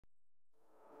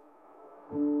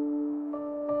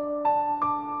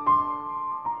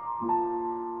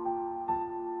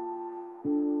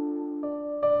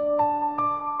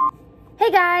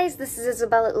Hey guys, this is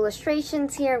Isabella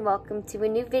Illustrations here and welcome to a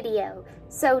new video.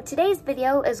 So today's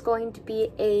video is going to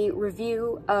be a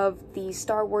review of the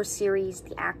Star Wars series,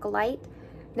 The Acolyte.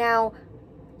 Now,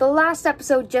 the last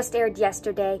episode just aired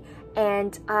yesterday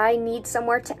and I need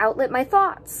somewhere to outlet my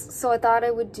thoughts. So I thought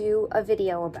I would do a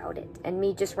video about it and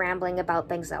me just rambling about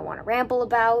things I want to ramble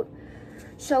about.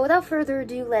 So without further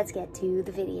ado, let's get to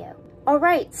the video.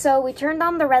 Alright, so we turned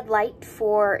on the red light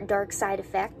for dark side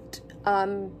effect.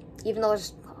 Even though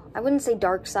there's, I wouldn't say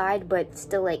dark side, but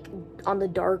still like on the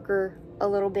darker a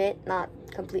little bit, not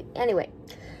completely. Anyway,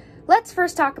 let's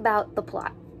first talk about the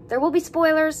plot. There will be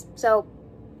spoilers, so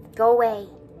go away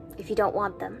if you don't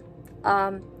want them.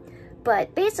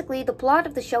 But basically the plot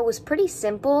of the show was pretty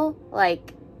simple.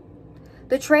 Like,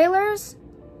 the trailers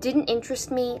didn't interest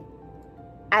me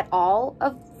at all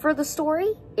for the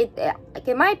story. Like,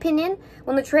 in my opinion,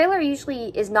 when the trailer usually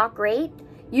is not great,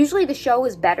 usually the show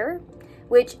is better.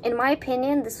 Which, in my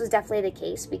opinion, this was definitely the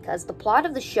case because the plot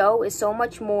of the show is so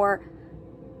much more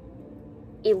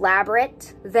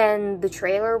elaborate than the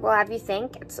trailer will have you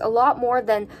think. It's a lot more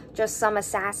than just some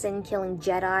assassin killing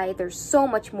Jedi. There's so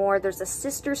much more. There's a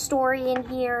sister story in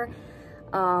here.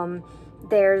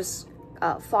 There's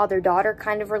a father-daughter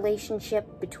kind of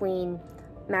relationship between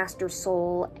Master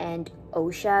Soul and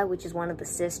Osha, which is one of the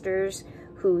sisters,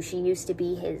 who she used to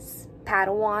be his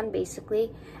Padawan,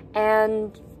 basically.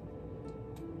 And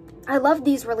I love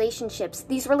these relationships.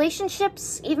 These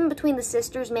relationships, even between the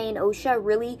sisters, May and Osha,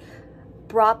 really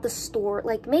brought the story,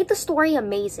 like, made the story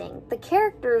amazing. The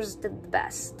characters did the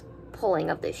best pulling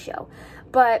of this show.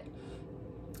 But,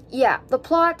 yeah, the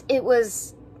plot, it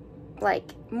was,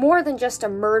 like, more than just a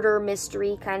murder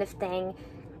mystery kind of thing.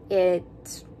 There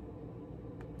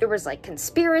was, like,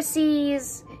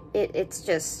 conspiracies. It's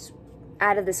just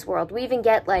out of this world. We even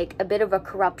get, like, a bit of a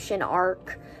corruption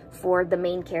arc for the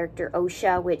main character,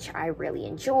 Osha, which I really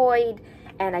enjoyed,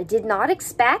 and I did not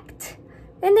expect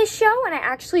in this show, and I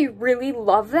actually really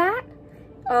love that.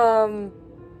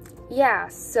 Yeah,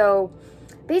 so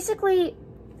basically,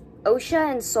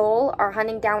 Osha and Soul are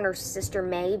hunting down her sister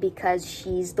May because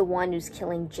she's the one who's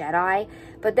killing Jedi,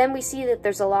 but then we see that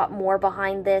there's a lot more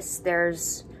behind this.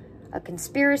 There's a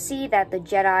conspiracy that the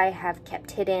Jedi have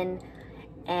kept hidden,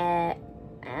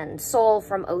 and Soul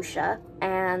from Osha,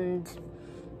 and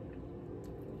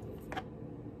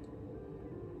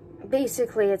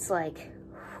basically, it's like,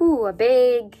 whew, a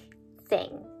big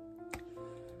thing.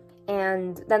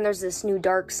 And then there's this new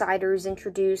Darksiders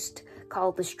introduced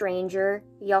called the Stranger.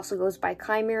 He also goes by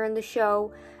Chimera in the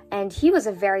show, and he was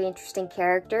a very interesting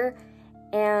character.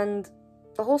 And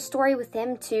the whole story with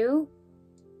him, too,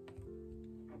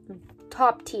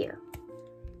 top tier.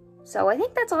 So I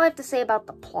think that's all I have to say about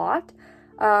the plot.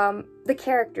 The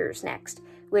characters next.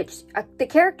 Which, the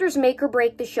characters make or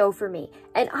break the show for me.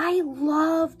 And I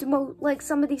loved,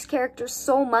 some of these characters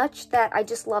so much that I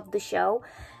just loved the show.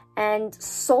 And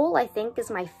Soul, I think, is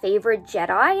my favorite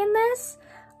Jedi in this.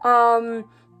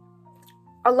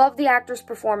 I love the actor's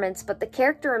performance, but the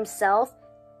character himself,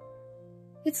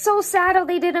 it's so sad how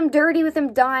they did him dirty with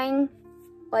him dying,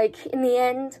 like, in the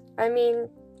end. I mean,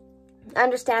 I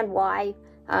understand why.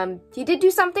 He did do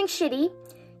something shitty.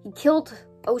 He killed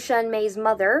Osha and May's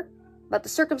mother. But the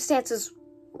circumstances,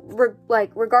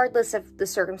 regardless of the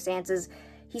circumstances,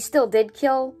 he still did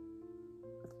kill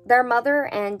their mother,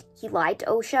 and he lied to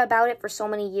Osha about it for so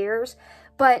many years.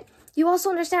 But you also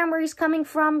understand where he's coming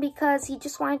from, because he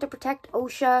just wanted to protect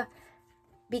Osha,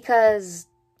 because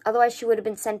otherwise she would have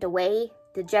been sent away.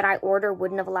 The Jedi Order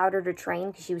wouldn't have allowed her to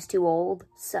train because she was too old.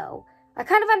 So I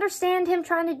kind of understand him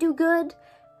trying to do good,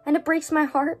 and it breaks my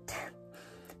heart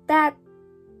that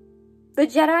the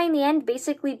Jedi, in the end,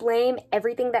 basically blame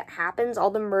everything that happens,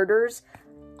 all the murders,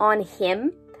 on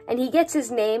him. And he gets his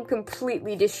name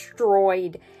completely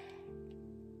destroyed.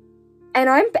 And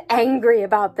I'm angry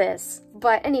about this.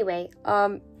 But anyway,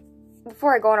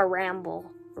 before I go on a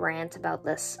rant about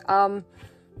this, yeah.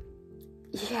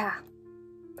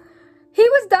 He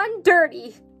was done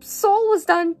dirty. Soul was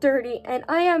done dirty, and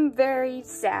I am very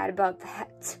sad about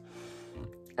that.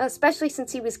 Especially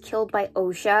since he was killed by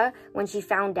Osha when she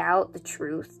found out the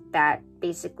truth that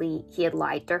basically he had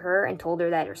lied to her and told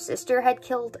her that her sister had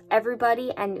killed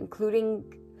everybody, and including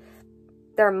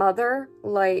their mother.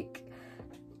 Like,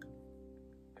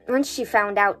 once she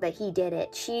found out that he did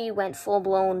it, she went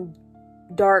full-blown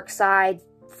dark side,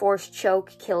 force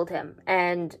choke, killed him.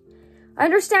 And I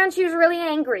understand she was really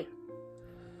angry.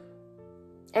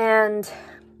 And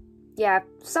yeah,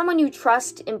 someone you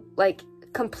trust in, like,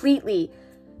 completely,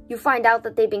 you find out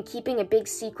that they've been keeping a big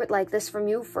secret like this from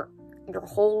you for the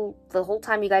whole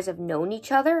time you guys have known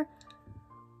each other.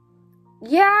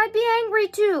 Yeah, I'd be angry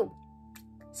too.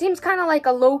 Seems kind of like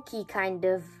a Loki kind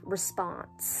of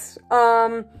response.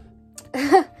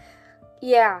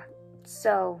 Yeah,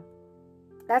 so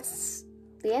that's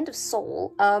the end of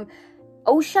Soul.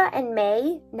 Osha and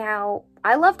May. Now,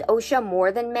 I loved Osha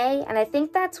more than May, and I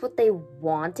think that's what they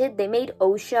wanted. They made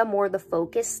Osha more the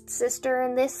focused sister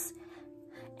in this,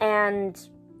 and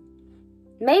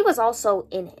May was also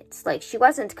in it. Like, she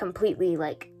wasn't completely,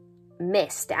 like,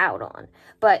 missed out on,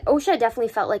 but Osha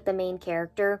definitely felt like the main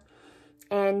character,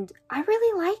 and I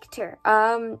really liked her.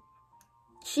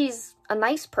 She's a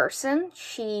nice person.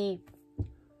 She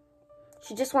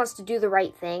just wants to do the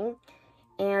right thing.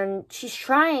 And she's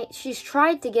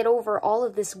tried to get over all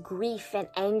of this grief and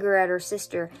anger at her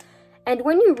sister. And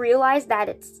when you realize that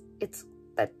it's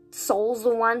that Soul's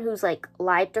the one who's, like,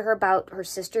 lied to her about her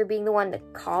sister being the one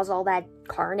that caused all that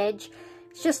carnage,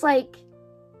 it's just like,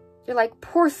 you're like,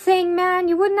 poor thing, man.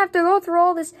 You wouldn't have to go through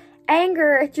all this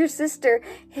anger at your sister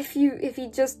if he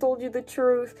just told you the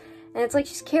truth. And it's like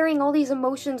she's carrying all these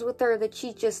emotions with her that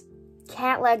she just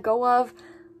can't let go of.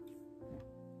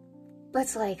 But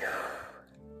it's like,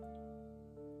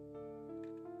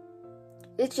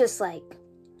 it's just like,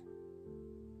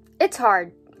 it's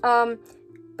hard.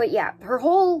 But yeah, her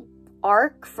whole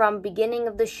arc from beginning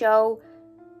of the show,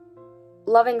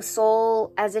 loving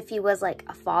Soul as if he was like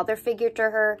a father figure to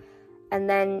her, and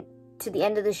then to the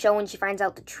end of the show when she finds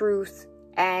out the truth,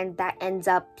 and that ends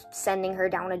up sending her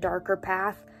down a darker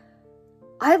path.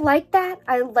 I like that.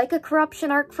 I like a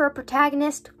corruption arc for a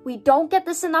protagonist. We don't get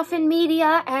this enough in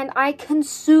media, and I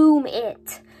consume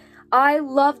it. I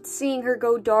loved seeing her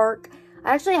go dark.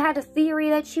 I actually had a theory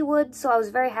that she would, so I was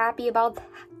very happy about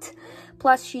that.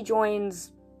 Plus, she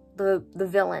joins the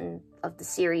villain of the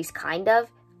series, kind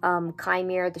of.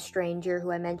 Chimera, the stranger,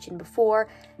 who I mentioned before.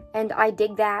 And I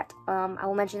dig that. I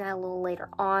will mention that a little later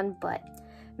on, but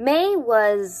May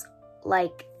was,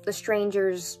 like, the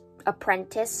stranger's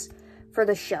apprentice for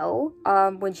the show.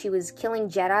 When she was killing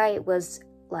Jedi, it was,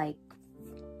 like,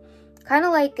 kind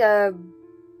of like a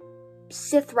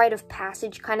Sith rite of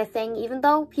passage kind of thing, even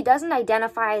though he doesn't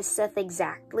identify as Sith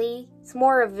exactly. It's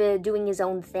more of doing his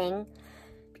own thing,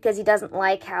 because he doesn't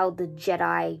like how the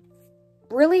Jedi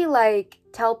really, like,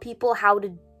 tell people how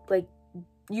to, like,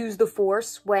 use the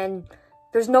Force when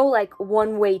there's no, like,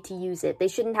 one way to use it. They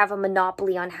shouldn't have a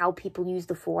monopoly on how people use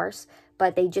the Force,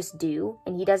 but they just do,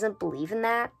 and he doesn't believe in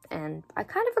that, and I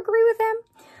kind of agree with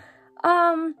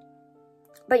him.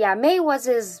 But yeah, May was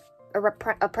his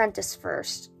apprentice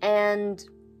first, and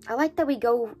I like that we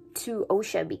go to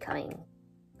Osha becoming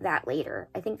that later.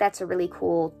 I think that's a really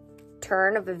cool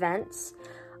turn of events.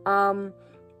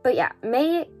 But yeah,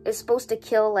 May is supposed to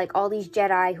kill, like, all these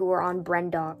Jedi who are on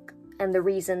Brendok, and the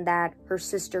reason that her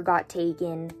sister got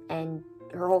taken and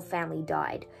her whole family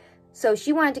died. So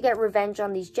she wanted to get revenge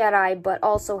on these Jedi, but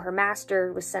also her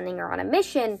master was sending her on a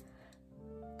mission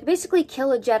to basically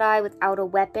kill a Jedi without a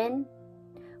weapon,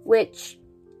 which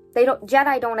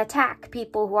Jedi don't attack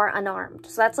people who are unarmed.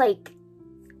 So that's like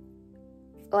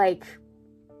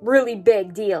really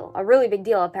big deal. A really big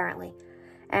deal, apparently.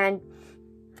 And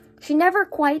she never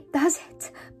quite does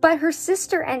it. But her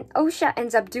sister and Osha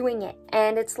ends up doing it.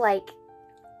 And it's like,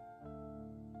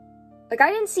 I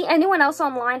didn't see anyone else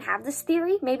online have this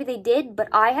theory. Maybe they did, but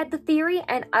I had the theory,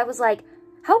 and I was like,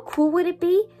 how cool would it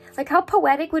be? Like, how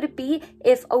poetic would it be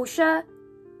if Osha,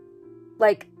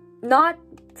 like, not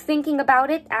thinking about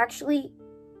it, actually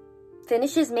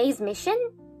finishes May's mission?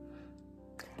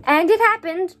 And it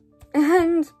happened,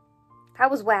 and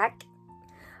that was whack.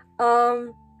 But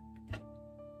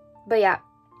yeah,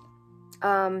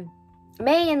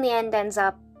 May in the end ends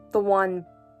up the one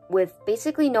with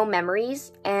basically no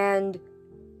memories, and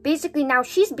basically now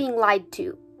she's being lied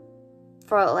to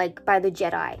by the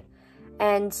Jedi.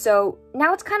 And so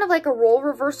now it's kind of like a role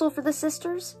reversal for the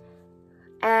sisters.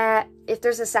 If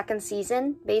there's a second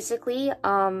season, basically,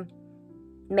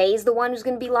 May's the one who's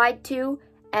going to be lied to,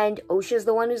 and Osha's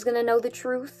the one who's going to know the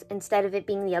truth, instead of it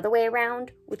being the other way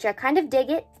around, which I kind of dig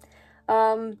it.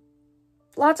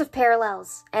 Lots of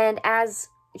parallels, and as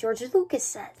George Lucas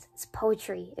says, it's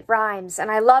poetry, it rhymes, and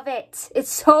I love it.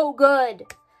 It's so good.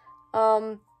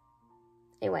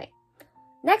 Anyway,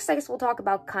 next I guess we'll talk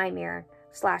about Chimera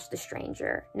 / the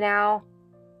Stranger. Now,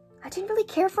 I didn't really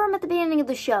care for him at the beginning of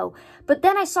the show, but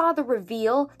then I saw the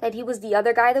reveal that he was the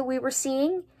other guy that we were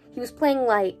seeing. He was playing,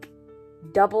 like,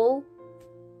 double.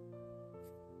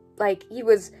 Like, he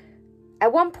was,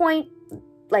 at one point,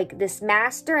 like, this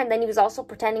master, and then he was also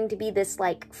pretending to be this,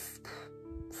 like,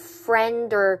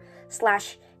 friend or /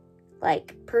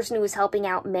 like, person who was helping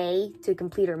out May to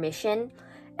complete her mission.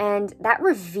 And that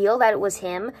reveal that it was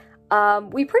him,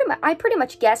 I pretty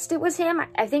much guessed it was him.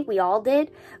 I think we all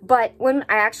did. But when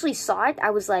I actually saw it,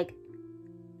 I was like,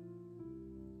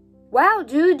 wow,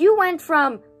 dude, you went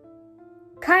from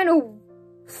kind of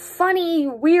funny,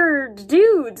 weird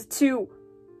dude to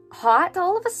hot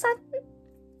all of a sudden?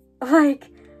 Like,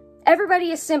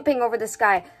 everybody is simping over this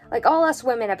guy. Like, all us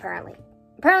women, apparently.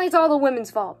 Apparently, it's all the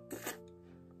women's fault.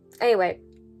 Anyway.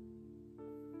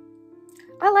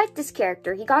 I liked this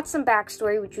character. He got some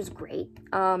backstory, which was great.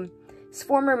 His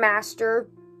former master,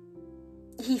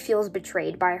 he feels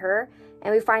betrayed by her.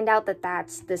 And we find out that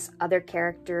that's this other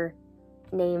character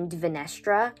named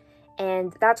Venestra.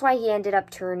 And that's why he ended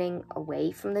up turning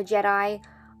away from the Jedi.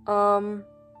 And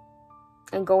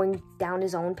going down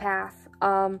his own path.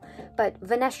 But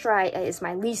Venestra is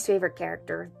my least favorite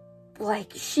character.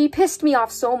 Like, she pissed me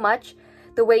off so much.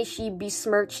 The way she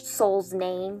besmirched Soul's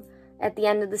name at the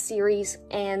end of the series,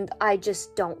 and I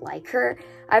just don't like her.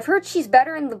 I've heard she's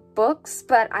better in the books,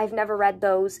 but I've never read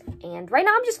those, and right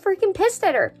now I'm just freaking pissed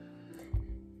at her.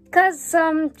 Because,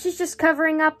 she's just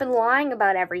covering up and lying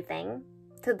about everything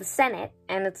to the Senate,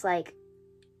 and it's like,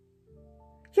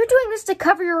 you're doing this to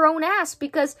cover your own ass,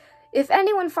 because if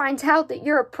anyone finds out that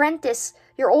your apprentice,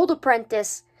 your old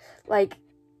apprentice, like,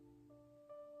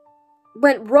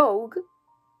 went rogue,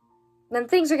 then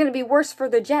things are going to be worse for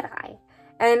the Jedi.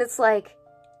 And it's like,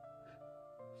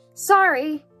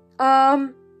 sorry,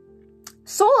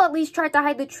 Soul at least tried to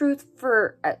hide the truth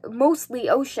for mostly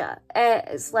Osha.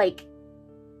 It's like,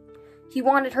 he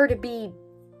wanted her to be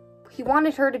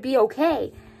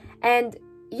okay. And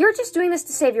you're just doing this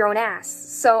to save your own ass.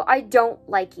 So I don't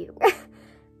like you.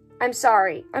 I'm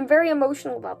sorry. I'm very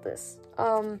emotional about this.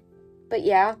 But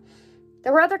yeah.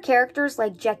 There were other characters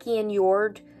like Jecki and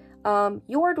Yord.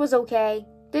 Yord was okay.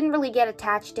 Didn't really get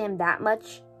attached to him that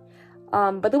much.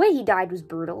 But the way he died was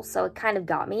brutal, so it kind of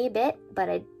got me a bit, but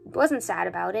I wasn't sad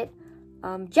about it.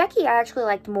 Jecki I actually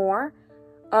liked more.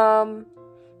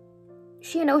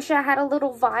 She and Osha had a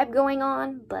little vibe going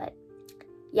on, but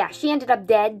yeah, she ended up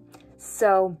dead,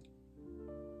 so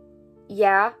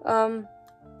yeah,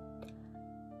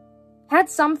 had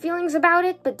some feelings about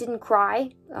it, but didn't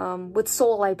cry. With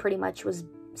Soul, I pretty much was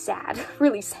sad,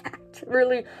 really sad,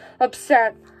 really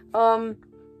upset,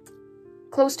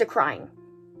 close to crying.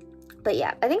 But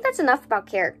yeah, I think that's enough about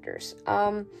characters.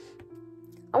 I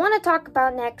want to talk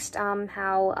about next,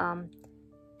 how,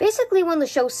 basically when the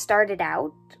show started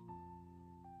out,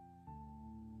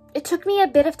 it took me a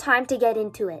bit of time to get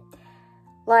into it.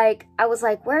 Like, I was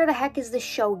like, where the heck is this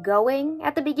show going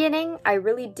at the beginning? I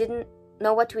really didn't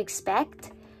know what to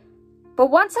expect. But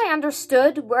once I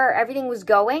understood where everything was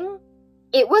going,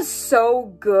 it was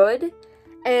so good.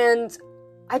 And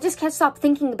I just can't stop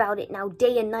thinking about it now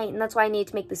day and night, and that's why I need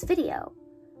to make this video.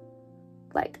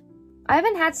 Like, I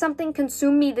haven't had something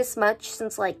consume me this much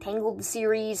since, like, Tangled the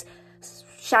series,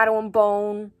 Shadow and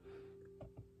Bone,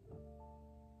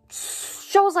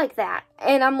 shows like that.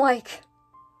 And I'm, like,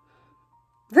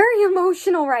 very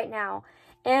emotional right now.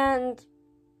 And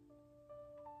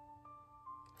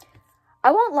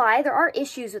I won't lie, there are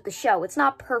issues with the show. It's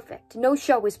not perfect. No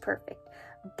show is perfect.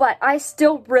 But I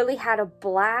still really had a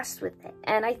blast with it.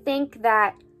 And I think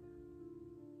that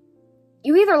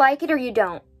you either like it or you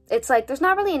don't. It's like, there's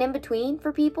not really an in-between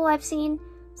for people I've seen.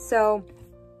 So,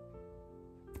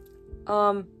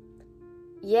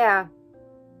 yeah.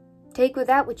 Take with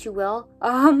that what you will.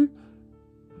 But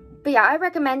yeah, I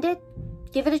recommend it.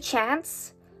 Give it a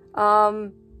chance.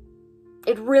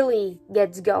 It really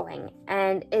gets going.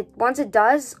 And once it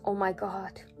does, oh my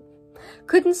god.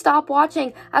 Couldn't stop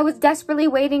watching. I was desperately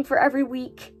waiting for every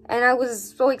week, and I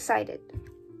was so excited.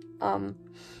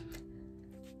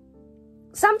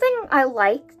 Something I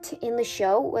liked in the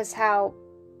show was how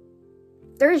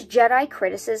there's Jedi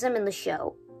criticism in the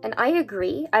show, and I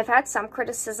agree. I've had some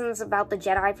criticisms about the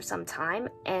Jedi for some time,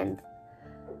 and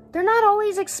they're not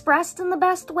always expressed in the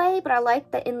best way, but I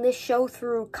like that in this show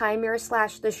through Chimera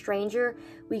 / The Stranger,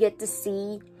 we get to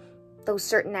see those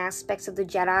certain aspects of the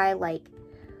Jedi, like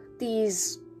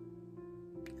these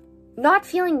not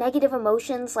feeling negative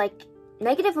emotions. Like,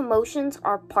 negative emotions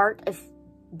are part of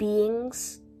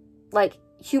beings, like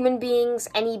human beings,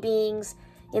 any beings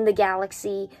in the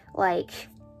galaxy. Like,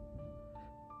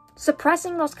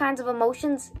 suppressing those kinds of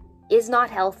emotions is not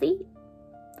healthy.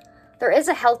 There is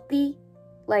a healthy,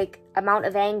 like, amount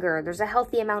of anger. There's a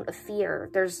healthy amount of fear.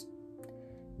 Just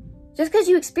because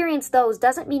you experience those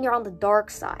doesn't mean you're on the dark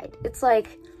side. It's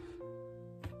like,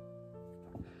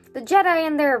 the Jedi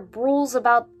and their rules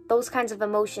about those kinds of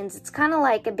emotions, it's kind of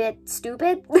like a bit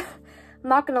stupid. I'm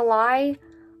not gonna lie.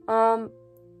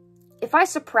 If I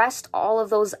suppressed all of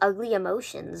those ugly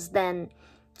emotions, then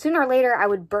sooner or later I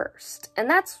would burst. And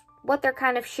that's what they're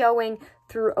kind of showing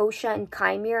through Osha and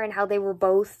Chimere and how they were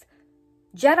both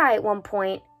Jedi at one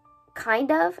point,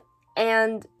 kind of.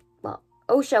 And, well,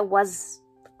 Osha was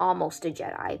almost a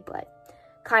Jedi, but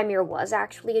Chimere was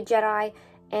actually a Jedi.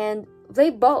 And they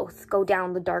both go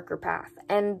down the darker path.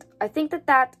 And I think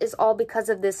that is all because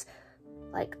of this,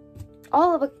 like,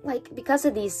 because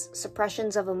of these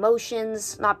suppressions of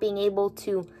emotions, not being able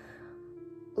to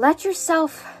let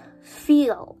yourself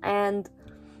feel, and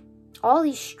all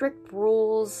these strict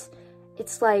rules.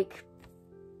 It's like,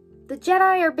 the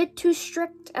Jedi are a bit too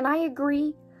strict, and I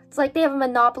agree. It's like they have a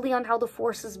monopoly on how the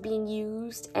Force is being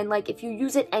used, and like, if you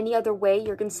use it any other way,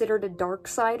 you're considered a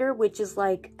Darksider, which is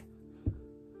like,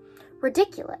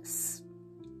 ridiculous.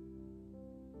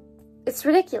 It's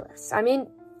ridiculous. I mean,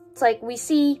 it's like, we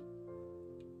see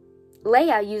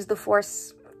Leia use the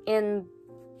Force in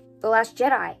The Last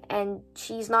Jedi, and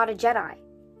she's not a Jedi.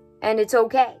 And it's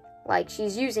okay. Like,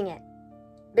 she's using it.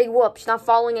 Big whoop. She's not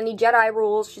following any Jedi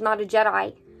rules. She's not a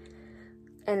Jedi.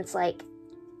 And it's like,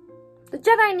 the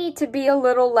Jedi need to be a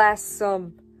little less,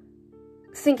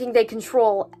 thinking they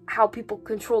control how people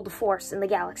control the Force in the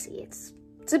galaxy. It's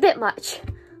a bit much.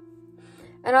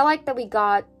 And I like that we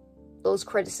got those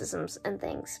criticisms and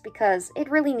things, because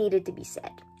it really needed to be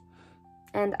said.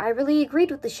 And I really agreed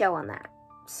with the show on that.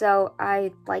 So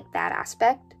I like that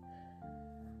aspect.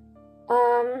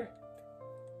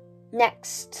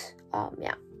 Next,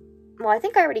 yeah. Well, I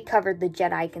think I already covered the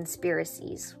Jedi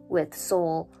conspiracies with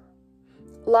Soul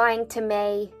lying to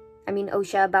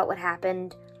Osha, about what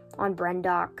happened on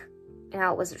Brendok, and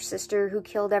how it was her sister who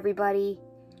killed everybody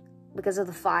because of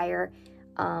the fire.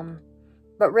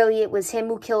 But really it was him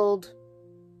who killed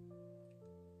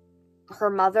her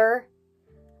mother.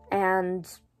 And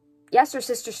yes, her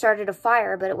sister started a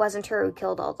fire, but it wasn't her who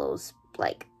killed all those,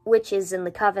 like, witches in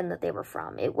the coven that they were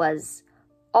from. It was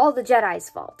all the Jedi's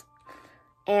fault.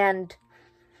 And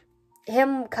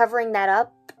him covering that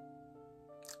up,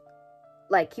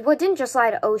 like, he didn't just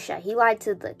lie to Osha. He lied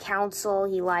to the council.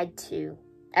 He lied to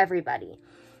everybody.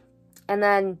 And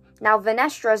then now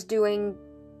Venestra's doing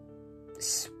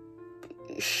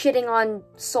shitting on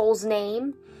Soul's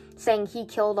name, saying he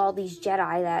killed all these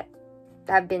Jedi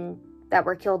that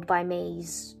were killed by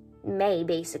May,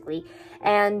 basically.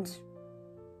 And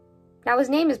now his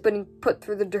name is being put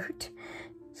through the dirt.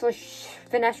 So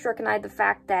Venestra can hide the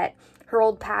fact that her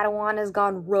old Padawan has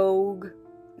gone rogue,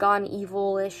 gone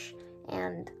evil-ish,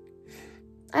 and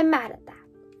I'm mad at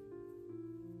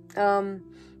that.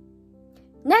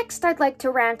 Next, I'd like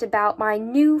to rant about my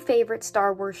new favorite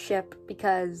Star Wars ship,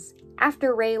 because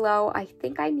after Reylo, I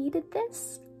think I needed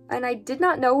this. And I did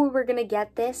not know we were going to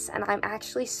get this, and I'm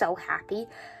actually so happy.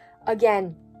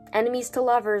 Again, enemies to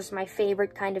lovers, my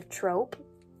favorite kind of trope.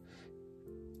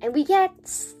 And we get,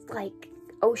 like,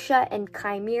 Osha and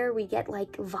Chimere, we get,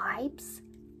 like, vibes.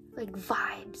 Like,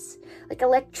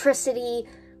 electricity.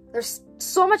 There's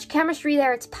so much chemistry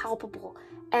there, it's palpable.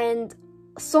 And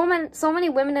so many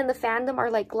women in the fandom are,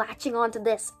 like, latching onto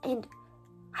this. And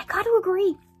I gotta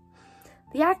agree.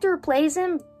 The actor who plays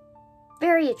him,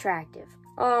 very attractive.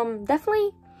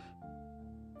 Definitely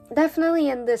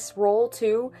in this role,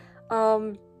 too.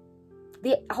 The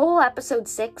whole episode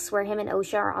 6, where him and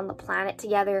Osha are on the planet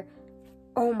together,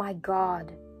 oh my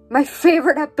god. My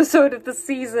favorite episode of the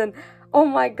season. Oh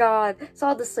my god. It's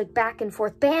all this, like, back and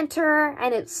forth banter,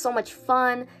 and it's so much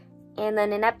fun. And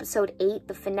then in episode 8,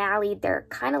 the finale, they're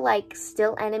kind of, like,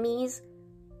 still enemies.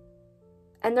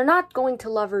 And they're not going to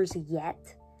lovers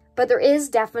yet. But there is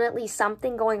definitely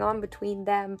something going on between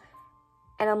them.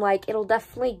 And I'm like, it'll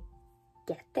definitely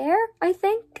get there, I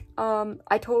think.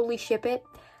 I totally ship it.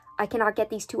 I cannot get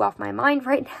these two off my mind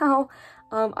right now.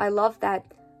 I love that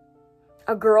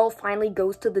a girl finally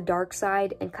goes to the dark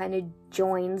side and kind of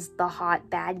joins the hot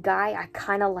bad guy. I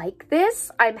kind of like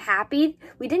this. I'm happy.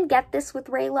 We didn't get this with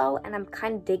Reylo, and I'm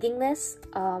kind of digging this.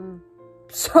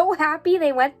 So happy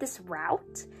they went this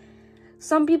route.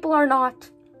 Some people are not.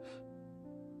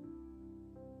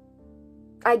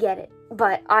 I get it,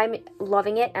 but I'm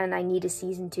loving it, and I need a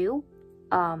season 2.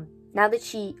 Now that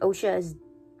Osha is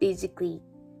basically,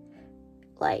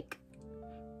 like,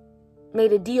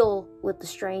 made a deal with the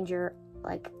stranger,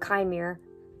 like Chimere,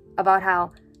 about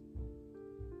how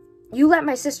you let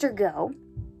my sister go,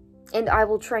 and I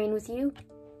will train with you.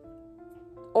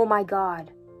 Oh my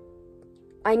god.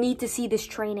 I need to see this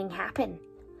training happen.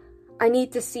 I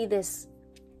need to see this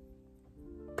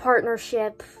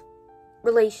partnership,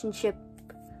 relationship,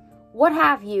 what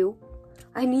have you.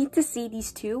 I need to see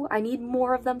these two. I need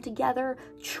more of them together,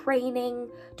 training,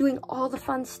 doing all the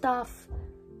fun stuff.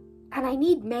 And I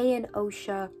need May and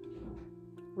Osha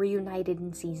reunited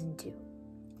in season 2.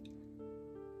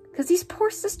 Because these poor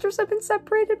sisters have been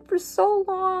separated for so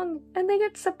long, and they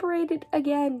get separated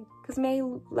again. Because May,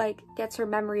 like, gets her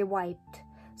memory wiped.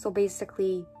 So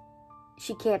basically,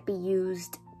 she can't be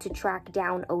used to track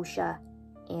down Osha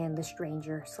and the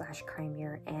stranger /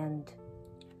 Chimere, and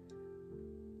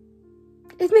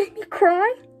it made me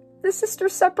cry. The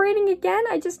sisters separating again.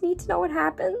 I just need to know what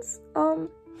happens.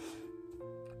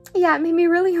 Yeah, it made me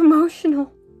really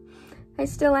emotional. I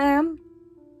still am.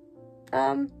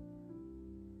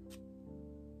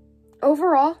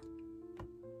 Overall,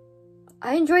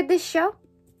 I enjoyed this show.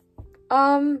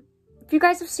 If you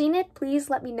guys have seen it, please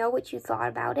let me know what you thought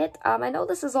about it. I know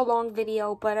this is a long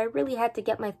video, but I really had to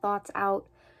get my thoughts out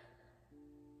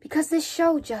because this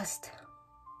show just,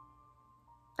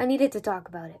 I needed to talk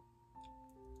about it.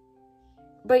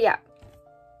 But yeah,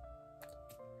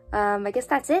 I guess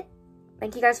that's it.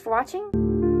 Thank you guys for watching.